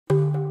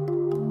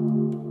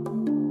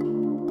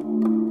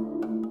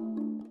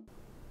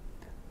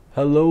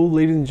Hello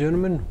ladies and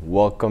gentlemen,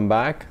 welcome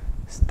back.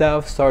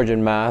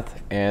 SsgtMath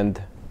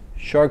and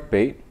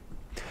Sharkbait.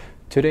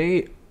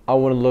 Today I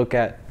want to look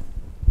at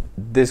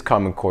this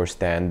Common Core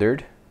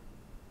standard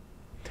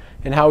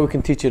and how we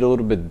can teach it a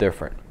little bit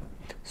different.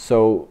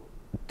 So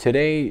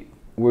today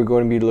we're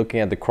going to be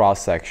looking at the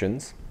cross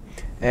sections,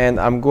 and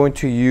I'm going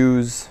to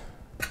use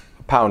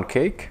a pound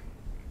cake,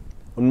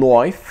 a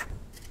knife,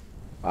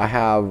 I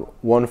have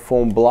one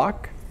foam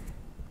block,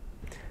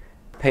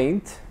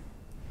 paint,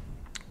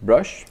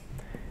 brush,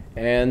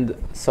 and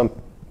some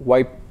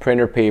white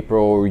printer paper,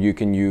 or you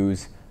can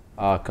use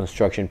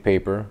construction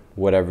paper,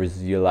 whatever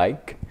you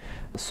like.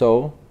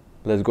 So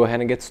let's go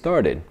ahead and get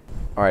started.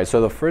 Alright, so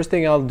the first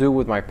thing I'll do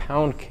with my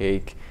pound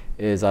cake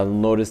is I'll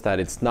notice that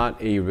it's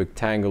not a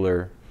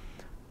rectangular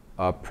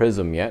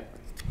prism yet.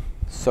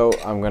 So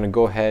I'm going to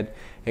go ahead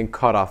and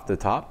cut off the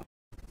top.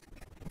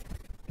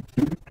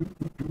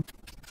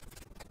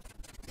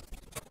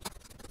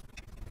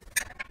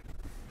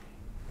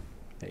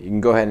 You can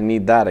go ahead and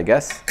knead that, I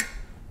guess.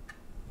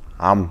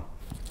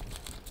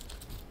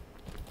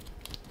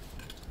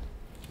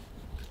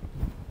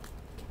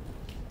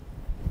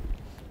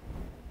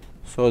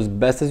 So as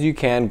best as you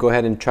can, go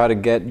ahead and try to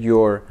get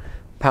your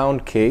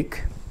pound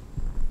cake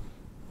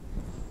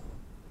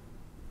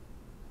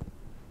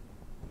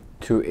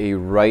to a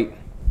right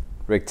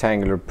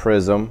rectangular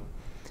prism.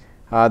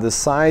 The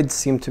sides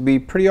seem to be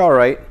pretty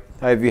alright.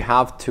 If you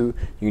have to,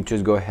 you can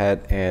just go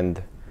ahead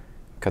and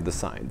cut the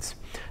sides.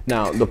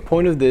 Now, the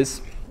point of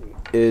this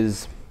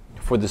is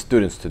for the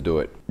students to do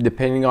it.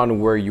 Depending on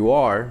where you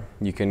are,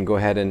 you can go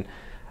ahead and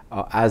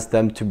ask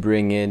them to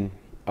bring in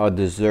a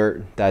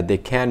dessert that they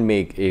can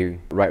make a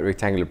right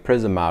rectangular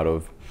prism out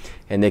of,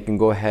 and they can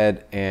go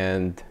ahead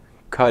and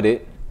cut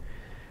it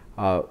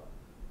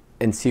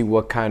and see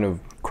what kind of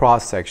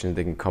cross sections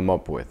they can come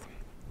up with.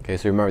 Okay,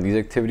 so remember, these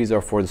activities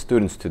are for the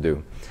students to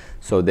do,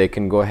 so they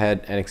can go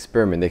ahead and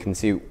experiment. They can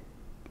see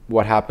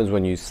what happens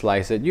when you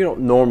slice it, you know,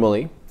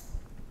 normally,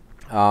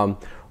 or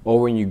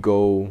when you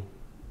go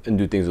and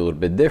do things a little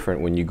bit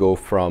different. When you go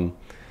from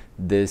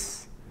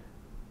this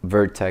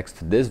vertex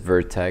to this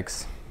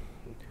vertex,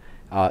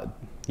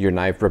 your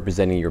knife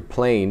representing your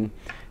plane,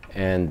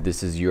 and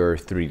this is your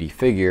 3D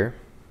figure.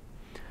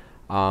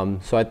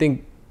 So I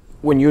think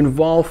when you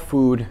involve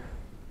food,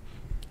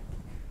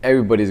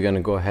 everybody's going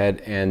to go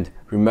ahead and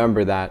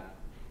remember that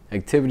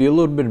activity a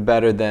little bit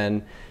better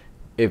than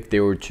if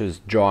they were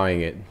just drawing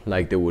it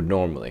like they would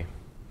normally.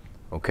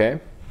 Okay,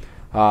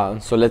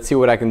 so let's see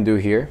what I can do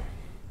here.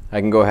 I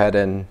can go ahead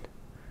and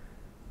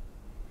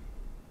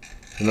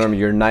remember,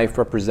 your knife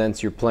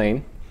represents your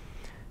plane,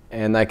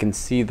 and I can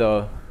see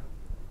the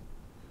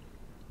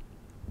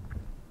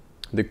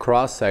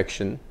cross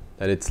section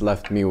that it's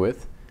left me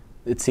with.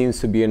 It seems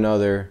to be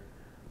another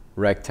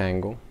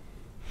rectangle.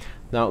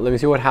 Now let me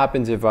see what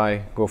happens if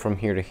I go from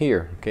here to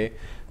here. Okay,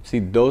 see,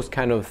 those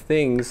kind of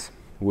things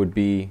would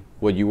be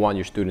what you want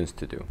your students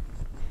to do.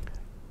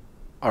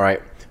 All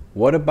right,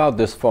 what about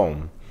this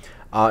foam?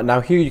 Now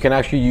here you can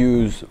actually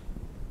use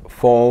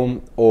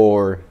foam,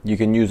 or you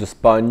can use a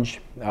sponge,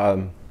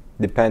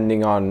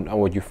 depending on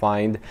what you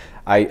find.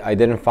 I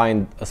didn't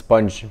find a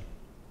sponge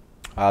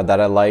that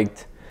I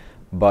liked,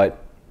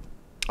 but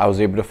I was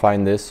able to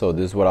find this, so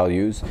this is what I'll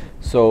use.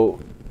 So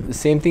the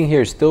same thing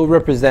here, still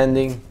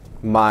representing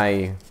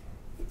my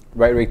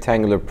right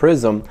rectangular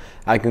prism.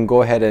 I can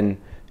go ahead and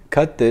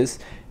cut this,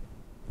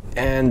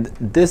 and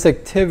this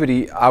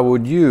activity I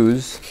would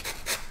use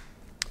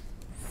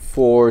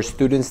for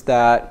students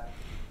that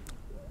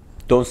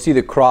don't see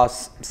the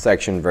cross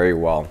section very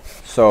well.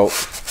 So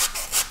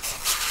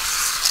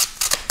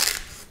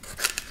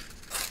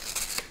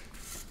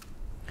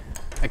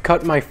I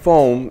cut my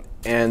foam,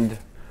 and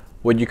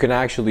what you can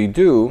actually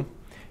do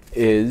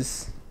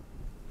is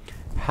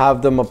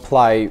have them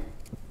apply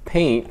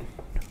paint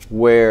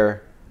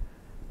where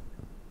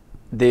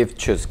they've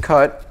just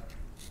cut.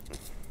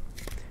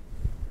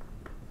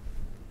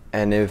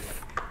 And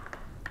if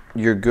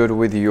you're good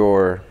with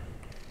your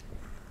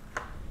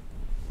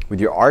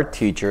art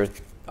teacher,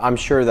 I'm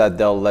sure that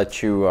they'll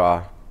let you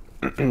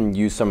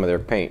use some of their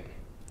paint.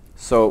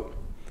 So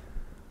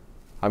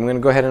I'm going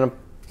to go ahead and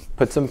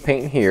put some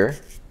paint here.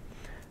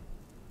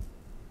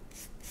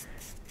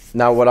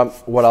 Now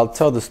what I'll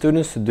tell the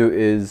students to do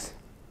is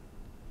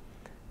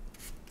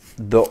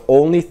the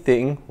only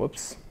thing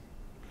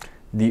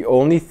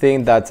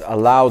that's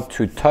allowed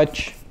to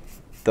touch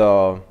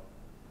the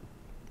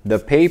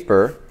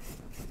paper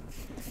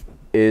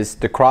is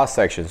the cross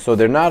section. So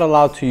they're not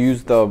allowed to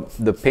use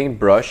the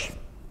paintbrush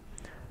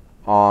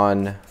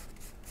on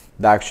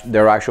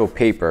their actual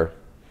paper.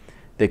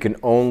 They can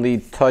only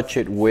touch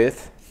it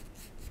with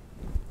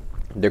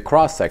the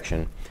cross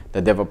section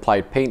that they've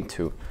applied paint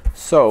to.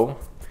 So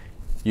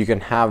you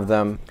can have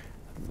them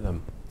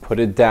put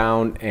it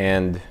down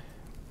and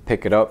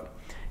pick it up,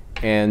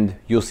 and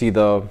you'll see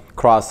the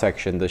cross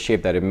section, the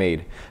shape that it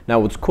made. Now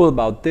what's cool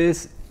about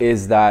this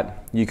is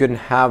that you can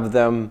have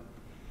them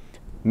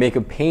make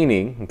a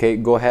painting. Okay,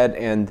 go ahead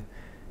and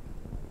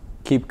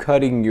keep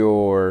cutting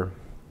your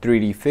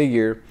 3D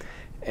figure,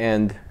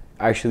 and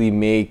actually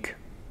make,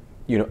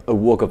 a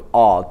work of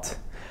art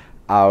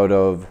out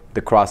of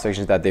the cross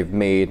sections that they've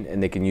made,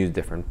 and they can use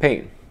different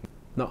paint.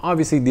 Now,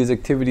 obviously, these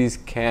activities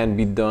can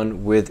be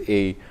done with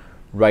a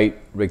right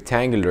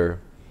rectangular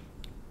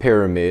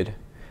pyramid,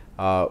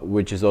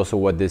 which is also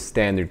what this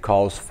standard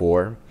calls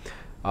for.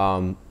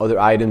 Other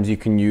items you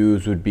can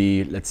use would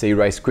be, let's say,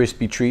 Rice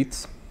Krispie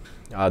treats.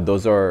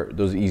 Those are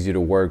easy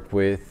to work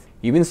with.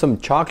 Even some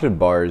chocolate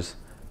bars,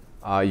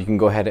 you can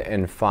go ahead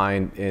and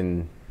find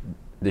in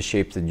the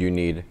shapes that you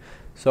need.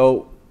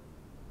 So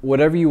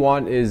whatever you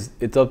want,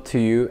 it's up to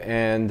you,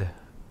 and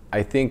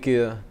I think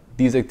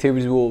these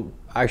activities will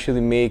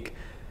actually make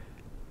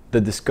the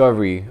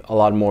discovery a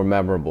lot more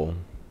memorable.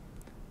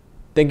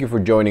 Thank you for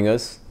joining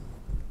us.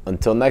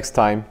 Until next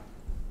time.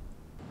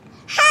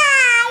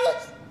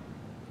 Hi!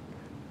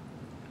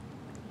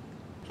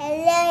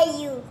 Hello,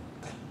 you.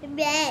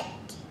 Red.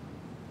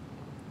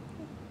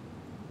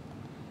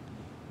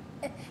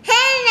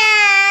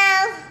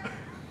 Hello!